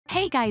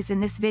Hey guys, in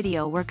this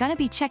video we're gonna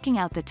be checking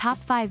out the top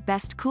 5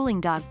 best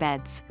cooling dog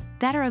beds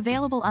that are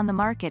available on the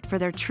market for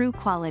their true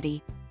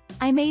quality.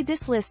 I made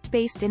this list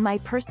based in my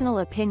personal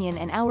opinion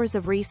and hours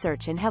of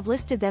research and have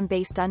listed them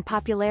based on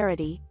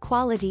popularity,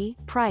 quality,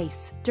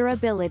 price,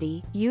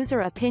 durability,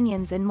 user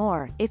opinions and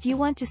more. If you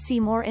want to see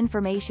more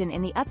information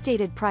in the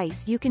updated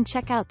price, you can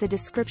check out the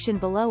description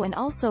below and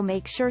also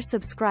make sure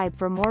subscribe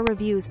for more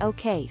reviews.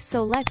 Okay,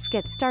 so let's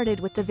get started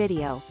with the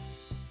video.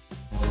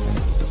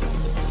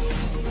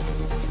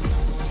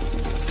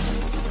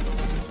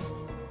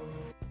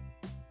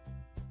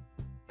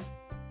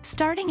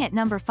 Starting at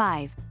number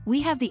 5,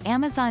 we have the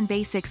Amazon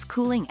Basics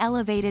Cooling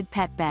Elevated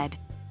Pet Bed.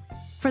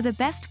 For the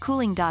best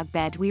cooling dog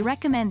bed, we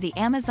recommend the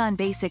Amazon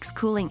Basics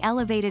Cooling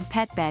Elevated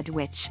Pet Bed,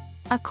 which,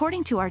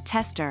 according to our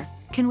tester,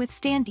 can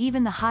withstand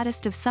even the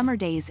hottest of summer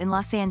days in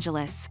Los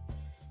Angeles.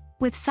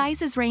 With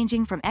sizes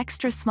ranging from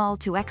extra small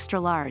to extra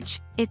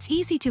large, it's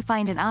easy to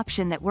find an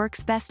option that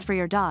works best for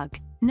your dog,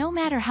 no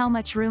matter how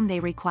much room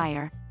they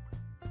require.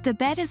 The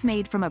bed is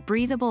made from a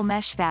breathable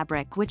mesh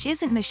fabric which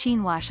isn't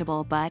machine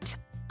washable, but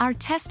our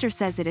tester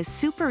says it is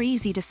super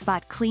easy to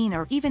spot clean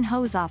or even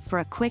hose off for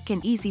a quick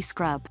and easy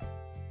scrub.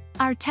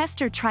 Our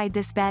tester tried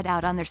this bed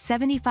out on their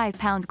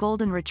 75-pound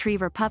golden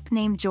retriever pup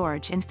named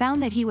George and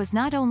found that he was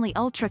not only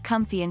ultra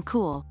comfy and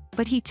cool,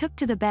 but he took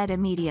to the bed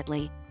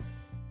immediately.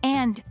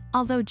 And,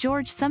 although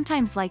George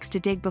sometimes likes to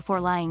dig before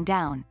lying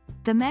down,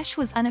 the mesh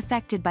was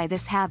unaffected by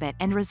this habit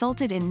and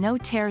resulted in no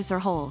tears or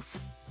holes.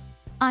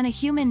 On a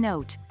human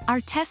note, our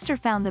tester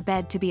found the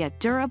bed to be a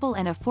durable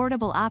and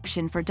affordable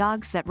option for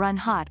dogs that run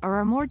hot or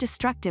are more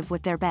destructive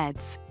with their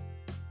beds.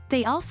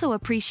 They also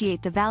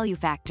appreciate the value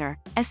factor,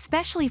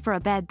 especially for a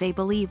bed they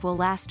believe will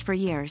last for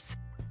years.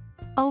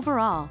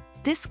 Overall,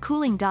 this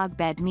cooling dog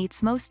bed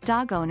meets most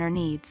dog owner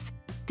needs.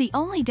 The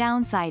only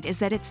downside is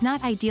that it's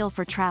not ideal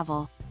for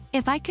travel.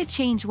 If I could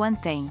change one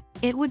thing,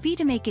 it would be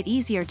to make it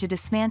easier to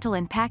dismantle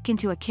and pack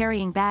into a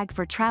carrying bag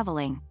for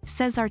traveling,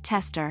 says our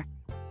tester.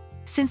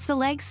 Since the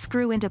legs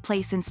screw into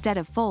place instead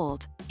of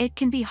fold, it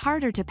can be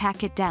harder to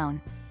pack it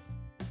down.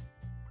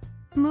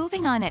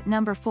 Moving on, at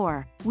number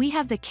 4, we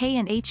have the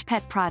K&H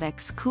Pet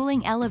Products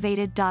Cooling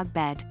Elevated Dog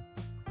Bed.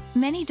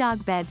 Many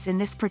dog beds in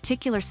this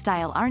particular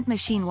style aren't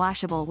machine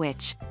washable,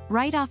 which,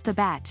 right off the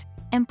bat,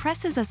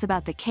 impresses us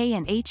about the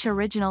K&H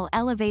Original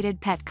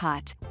Elevated Pet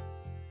Cot.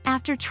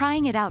 After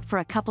trying it out for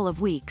a couple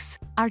of weeks,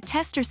 our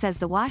tester says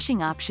the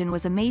washing option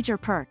was a major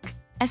perk,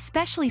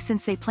 especially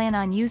since they plan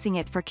on using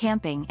it for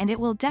camping and it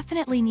will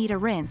definitely need a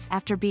rinse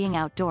after being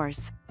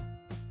outdoors.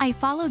 I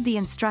followed the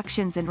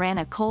instructions and ran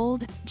a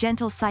cold,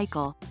 gentle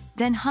cycle,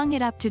 then hung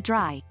it up to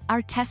dry,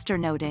 our tester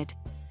noted.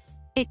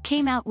 It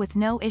came out with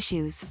no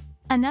issues.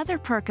 Another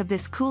perk of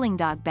this cooling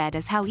dog bed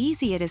is how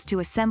easy it is to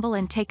assemble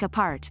and take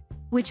apart,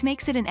 which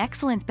makes it an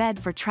excellent bed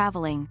for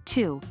traveling,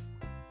 too.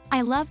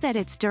 I love that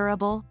it's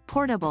durable,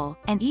 portable,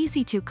 and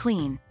easy to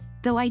clean,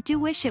 though I do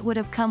wish it would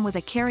have come with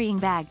a carrying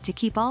bag to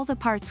keep all the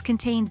parts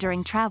contained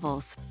during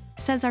travels,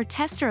 says our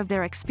tester of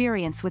their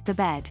experience with the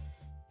bed.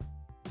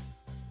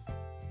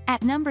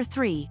 At number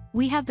 3,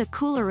 we have the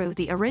Coolaroo,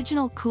 the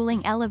Original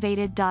Cooling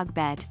Elevated Dog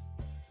Bed.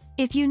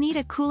 If you need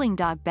a cooling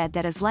dog bed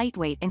that is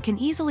lightweight and can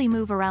easily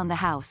move around the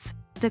house,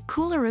 the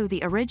Coolaroo,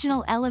 the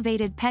Original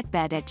Elevated Pet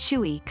Bed at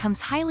Chewy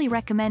comes highly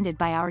recommended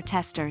by our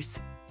testers.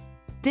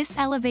 This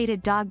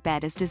elevated dog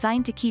bed is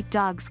designed to keep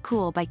dogs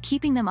cool by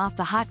keeping them off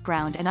the hot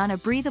ground and on a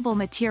breathable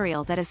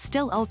material that is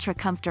still ultra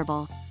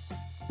comfortable.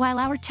 While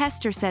our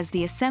tester says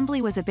the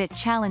assembly was a bit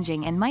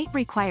challenging and might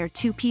require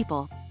 2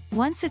 people,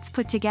 once it's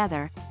put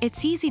together,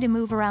 it's easy to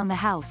move around the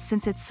house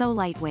since it's so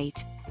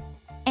lightweight.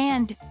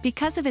 And,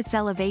 because of its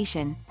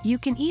elevation, you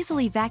can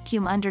easily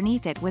vacuum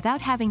underneath it without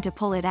having to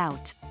pull it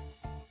out.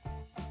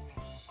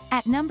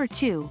 At number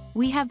 2,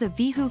 we have the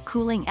Vihu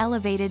Cooling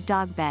Elevated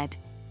Dog Bed.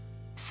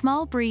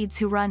 Small breeds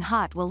who run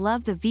hot will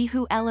love the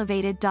Vihu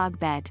Elevated Dog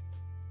Bed.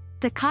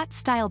 The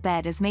cot-style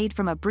bed is made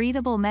from a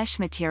breathable mesh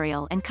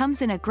material and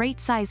comes in a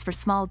great size for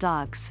small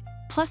dogs,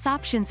 plus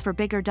options for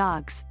bigger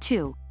dogs,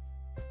 too.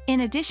 In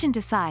addition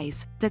to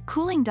size, the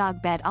cooling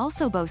dog bed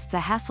also boasts a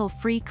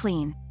hassle-free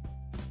clean.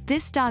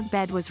 This dog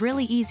bed was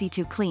really easy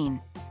to clean.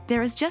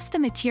 There is just the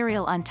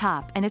material on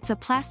top and it's a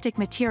plastic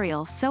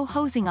material, so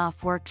hosing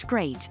off worked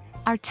great,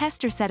 our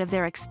tester said of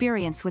their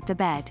experience with the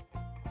bed.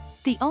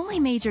 The only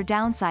major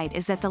downside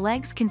is that the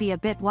legs can be a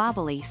bit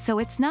wobbly, so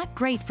it's not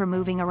great for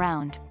moving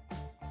around.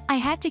 I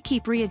had to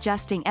keep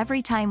readjusting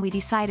every time we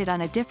decided on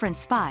a different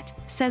spot,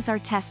 says our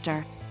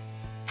tester.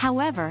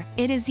 However,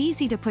 it is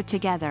easy to put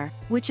together,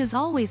 which is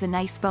always a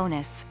nice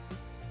bonus.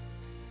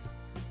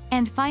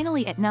 And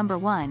finally, at number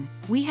 1,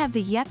 we have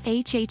the Yep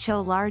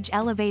HHO Large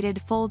Elevated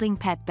Folding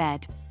Pet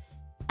Bed.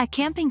 A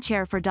camping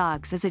chair for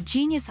dogs is a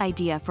genius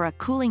idea for a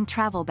cooling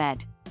travel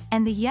bed,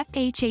 and the Yep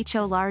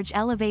HHO Large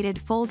Elevated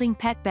Folding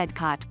Pet Bed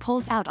Cot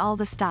pulls out all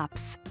the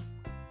stops.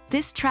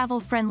 This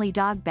travel-friendly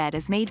dog bed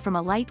is made from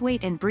a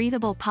lightweight and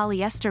breathable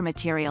polyester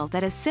material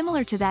that is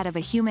similar to that of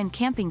a human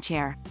camping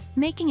chair,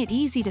 making it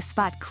easy to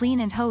spot, clean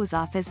and hose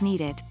off as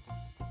needed.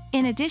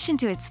 In addition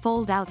to its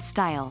fold-out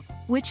style,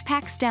 which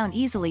packs down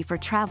easily for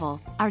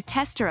travel. Our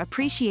tester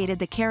appreciated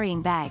the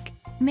carrying bag,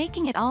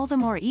 making it all the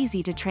more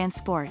easy to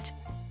transport.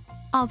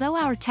 Although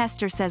our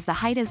tester says the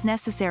height is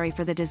necessary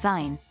for the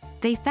design,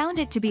 they found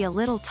it to be a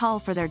little tall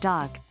for their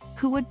dog,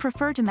 who would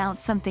prefer to mount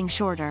something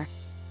shorter.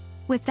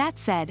 With that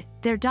said,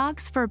 their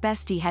dog's fur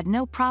bestie had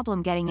no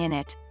problem getting in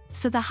it,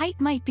 so the height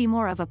might be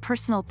more of a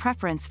personal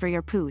preference for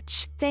your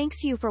pooch.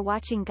 Thanks you for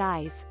watching,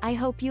 guys. I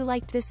hope you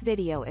liked this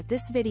video. If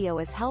this video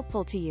is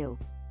helpful to you,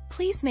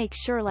 please make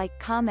sure like,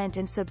 comment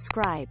and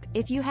subscribe.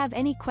 If you have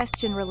any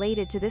question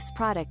related to this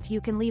product,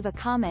 you can leave a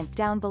comment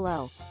down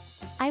below.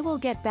 I will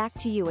get back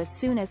to you as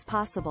soon as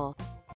possible.